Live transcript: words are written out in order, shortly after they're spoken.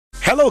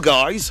Hello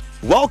guys,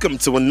 welcome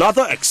to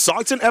another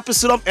exciting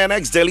episode of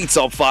NX Daily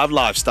Top 5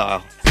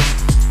 Lifestyle.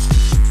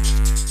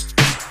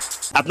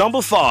 At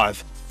number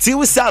 5,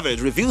 Tiwa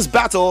Savage reveals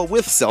battle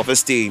with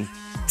self-esteem.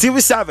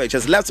 Tiwa Savage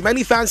has left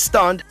many fans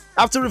stunned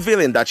after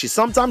revealing that she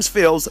sometimes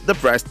feels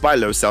depressed by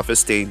low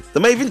self-esteem. The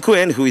Maven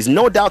Queen, who is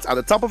no doubt at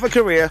the top of her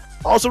career,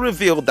 also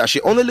revealed that she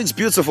only looks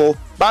beautiful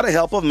by the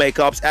help of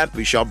makeups and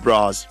push-up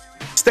bras,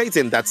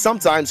 stating that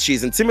sometimes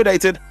she's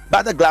intimidated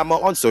by the glamour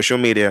on social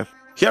media.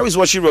 Here is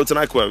what she wrote, and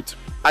I quote,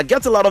 "I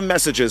get a lot of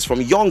messages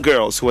from young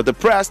girls who are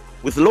depressed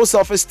with low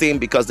self-esteem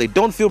because they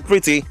don't feel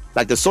pretty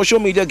like the social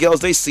media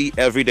girls they see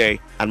every day,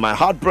 and my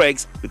heart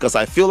breaks because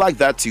I feel like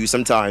that too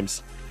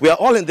sometimes. We are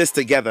all in this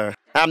together.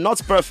 I'm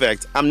not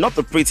perfect, I'm not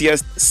the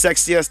prettiest,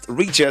 sexiest,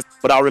 richest,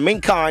 but I'll remain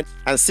kind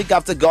and seek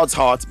after God's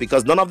heart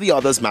because none of the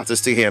others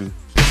matters to Him."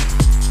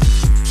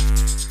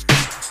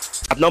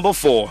 At number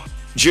 4,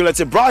 Juliet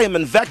Ibrahim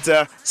and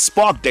Vector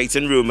spark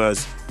dating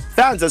rumors.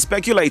 Fans are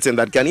speculating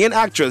that Ghanaian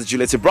actress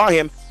Juliet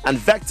Ibrahim and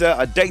Vector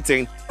are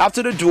dating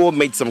after the duo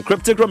made some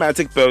cryptic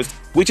romantic posts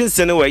which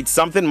insinuates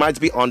something might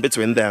be on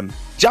between them.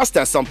 Just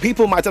as some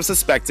people might have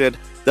suspected,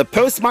 the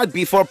post might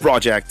be for a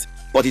project,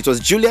 but it was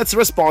Juliet's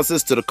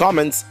responses to the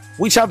comments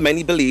which have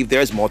many believe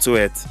there is more to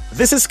it.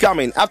 This is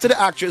coming after the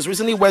actress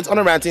recently went on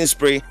a ranting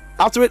spree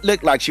after it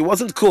looked like she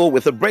wasn't cool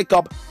with a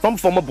breakup from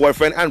former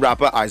boyfriend and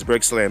rapper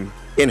Iceberg Slim.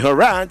 In her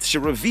rant, she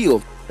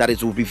revealed that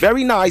it would be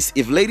very nice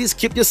if ladies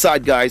keep your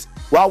side guys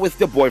while with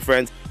their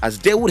boyfriends, as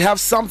they would have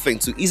something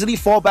to easily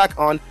fall back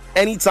on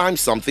anytime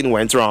something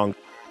went wrong.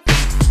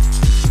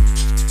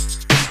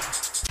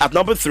 At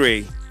number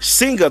 3,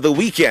 singer The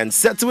Weeknd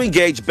set to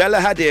engage Bella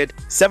Hadid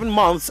 7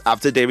 months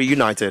after they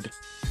reunited.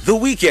 The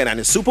Weeknd and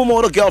his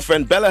supermodel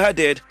girlfriend Bella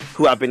Hadid,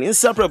 who have been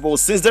inseparable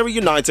since they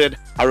reunited,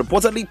 are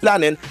reportedly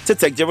planning to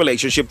take their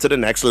relationship to the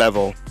next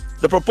level.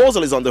 The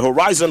proposal is on the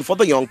horizon for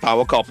the young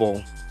power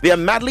couple. They are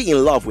madly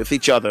in love with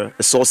each other,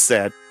 a source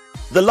said.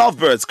 The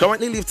lovebirds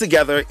currently live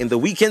together in The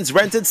Weeknd's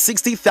rented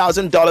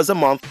 $60,000 a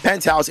month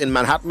penthouse in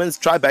Manhattan's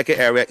Tribeca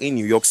area in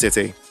New York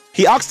City.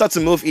 He asked her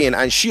to move in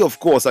and she of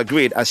course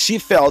agreed, as she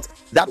felt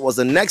that was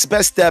the next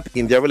best step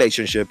in their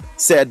relationship,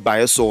 said by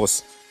a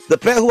source. The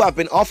pair, who have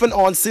been off and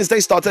on since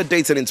they started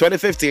dating in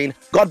 2015,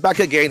 got back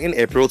again in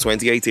April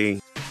 2018.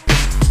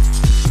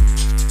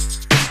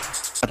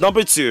 At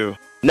number 2,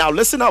 now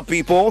listen up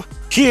people,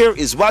 here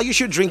is why you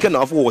should drink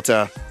enough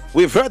water.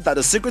 We've heard that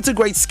the secret to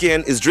great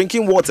skin is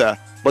drinking water,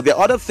 but there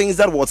are other things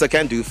that water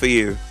can do for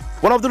you.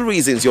 One of the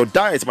reasons your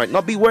diet might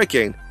not be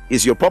working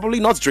is you're probably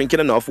not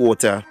drinking enough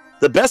water.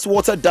 The best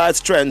water diet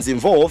trends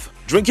involve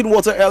drinking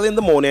water early in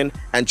the morning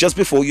and just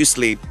before you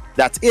sleep.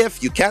 That's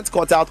if you can't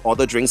cut out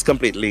other drinks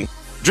completely.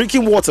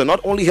 Drinking water not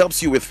only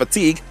helps you with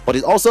fatigue, but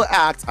it also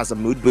acts as a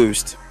mood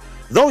boost.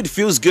 Though it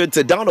feels good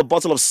to down a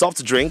bottle of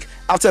soft drink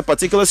after a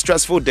particular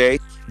stressful day,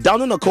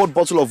 downing a cold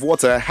bottle of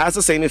water has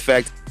the same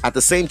effect, at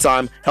the same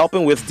time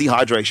helping with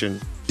dehydration.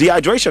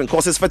 Dehydration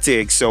causes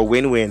fatigue, so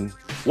win-win.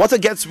 Water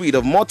gets rid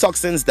of more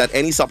toxins than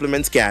any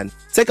supplement can.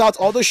 Take out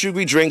all the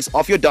sugary drinks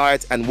off your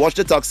diet and watch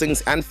the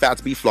toxins and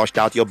fat be flushed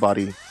out your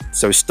body.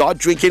 So start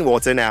drinking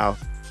water now.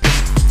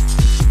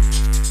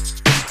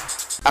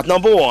 At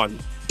number 1,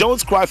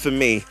 Don't Cry For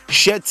Me,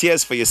 Shed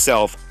Tears For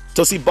Yourself,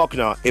 TOSYN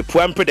BUCKNOR, a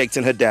poem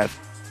predicting her death.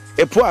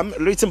 A poem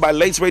written by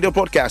late radio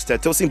broadcaster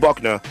TOSYN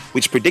BUCKNOR,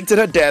 which predicted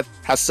her death,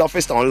 has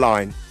surfaced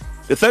online.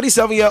 The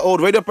 37-year-old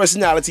radio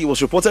personality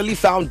was reportedly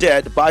found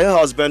dead by her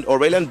husband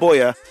Aurelian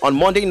Boyer on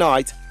Monday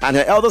night, and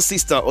her elder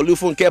sister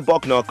Olufunke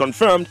Bucknor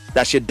confirmed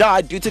that she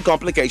died due to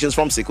complications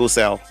from sickle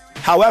cell.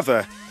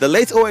 However, the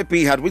late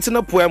OAP had written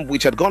a poem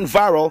which had gone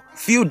viral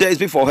few days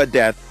before her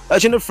death,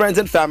 urging her friends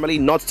and family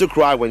not to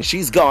cry when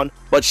she's gone,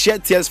 but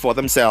shed tears for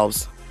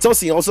themselves.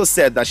 TOSYN also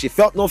said that she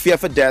felt no fear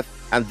for death,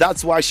 and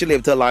that's why she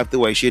lived her life the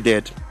way she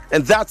did.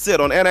 And that's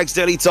it on NX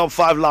Daily Top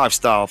 5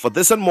 Lifestyle. For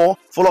this and more,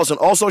 follow us on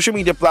all social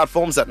media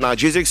platforms at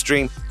Nigezie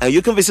Extreme, and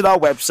you can visit our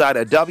website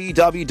at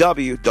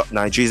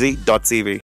www.nigezie.tv.